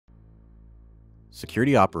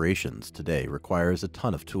Security operations today requires a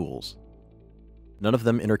ton of tools. None of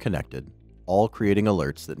them interconnected, all creating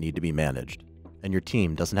alerts that need to be managed, and your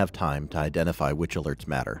team doesn't have time to identify which alerts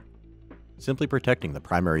matter. Simply protecting the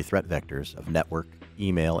primary threat vectors of network,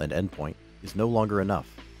 email, and endpoint is no longer enough.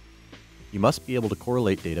 You must be able to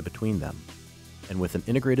correlate data between them, and with an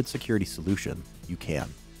integrated security solution, you can.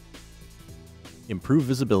 Improve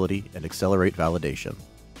visibility and accelerate validation.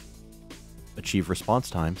 Achieve response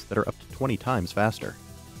times that are up to 20 times faster.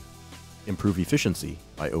 Improve efficiency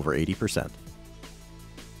by over 80%.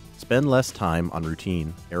 Spend less time on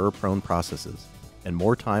routine, error-prone processes and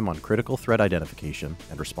more time on critical threat identification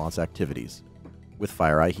and response activities with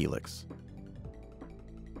FireEye Helix.